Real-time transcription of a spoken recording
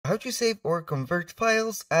How to save or convert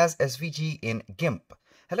files as SVG in GIMP.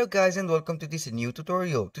 Hello guys and welcome to this new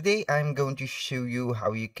tutorial. Today I'm going to show you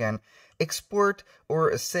how you can export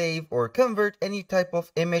or save or convert any type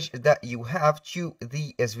of image that you have to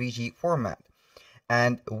the SVG format.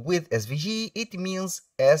 And with SVG it means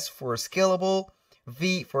S for scalable,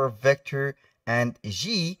 V for vector, and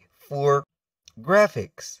G for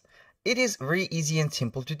graphics. It is very easy and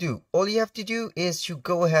simple to do. All you have to do is to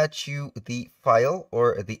go ahead to the file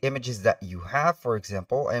or the images that you have. For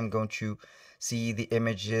example, I'm going to see the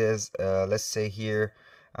images. Let's say here,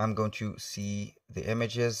 I'm going to see the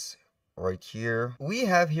images right here. We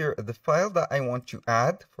have here the file that I want to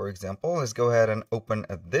add. For example, let's go ahead and open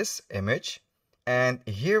this image. And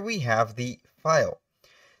here we have the file.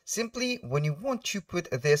 Simply, when you want to put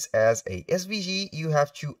this as a SVG, you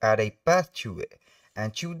have to add a path to it.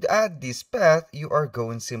 And to add this path, you are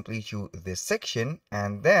going simply to this section.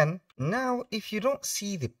 And then, now, if you don't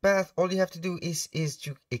see the path, all you have to do is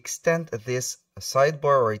to extend this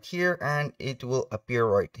sidebar right here, and it will appear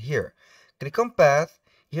right here. Click on path.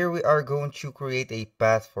 Here we are going to create a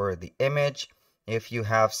path for the image. If you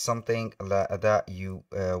have something that you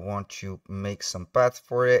want to make some path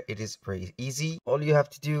for it, it is very easy. All you have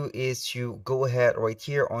to do is to go ahead right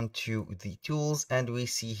here onto the tools, and we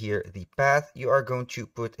see here the path. You are going to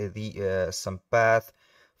put the some path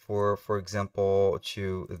for example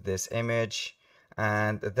to this image,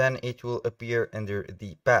 and then it will appear under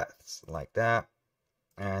the paths like that.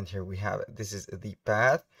 And here we have it. This is the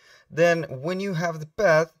path. Then when you have the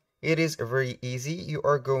path, it is very easy. You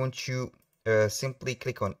are going to simply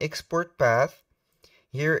click on export path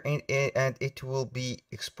here, and it will be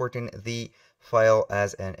exporting the file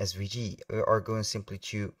as an SVG. We are going simply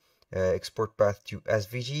to export path to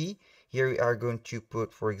SVG. Here we are going to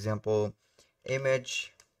put, for example,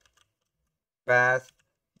 image path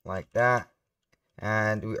like that,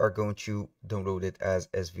 and we are going to download it as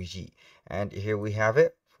SVG. And here we have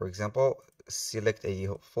it. For example, select a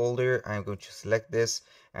folder. I'm going to select this,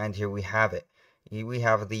 and here we have it. We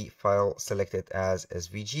have the file selected as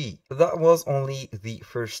SVG. That was only the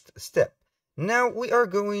first step. Now we are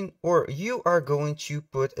going, or you are going to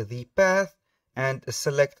put the path and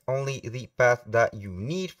select only the path that you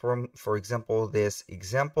need from, for example, this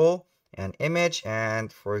example, an image,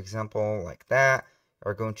 and for example, like that,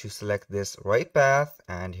 are going to select this right path,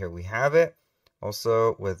 and here we have it.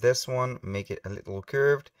 Also with this one, make it a little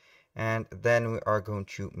curved, and then we are going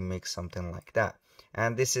to make something like that.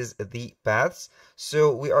 And this is the paths.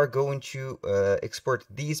 So we are going to export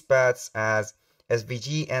these paths as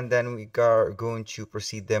SVG, and then we are going to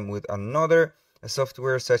proceed them with another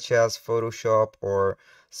software such as Photoshop or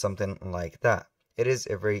something like that. It is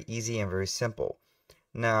very easy and very simple.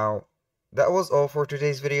 Now, that was all for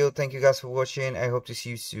today's video. Thank you guys for watching. I hope to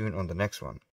see you soon on the next one.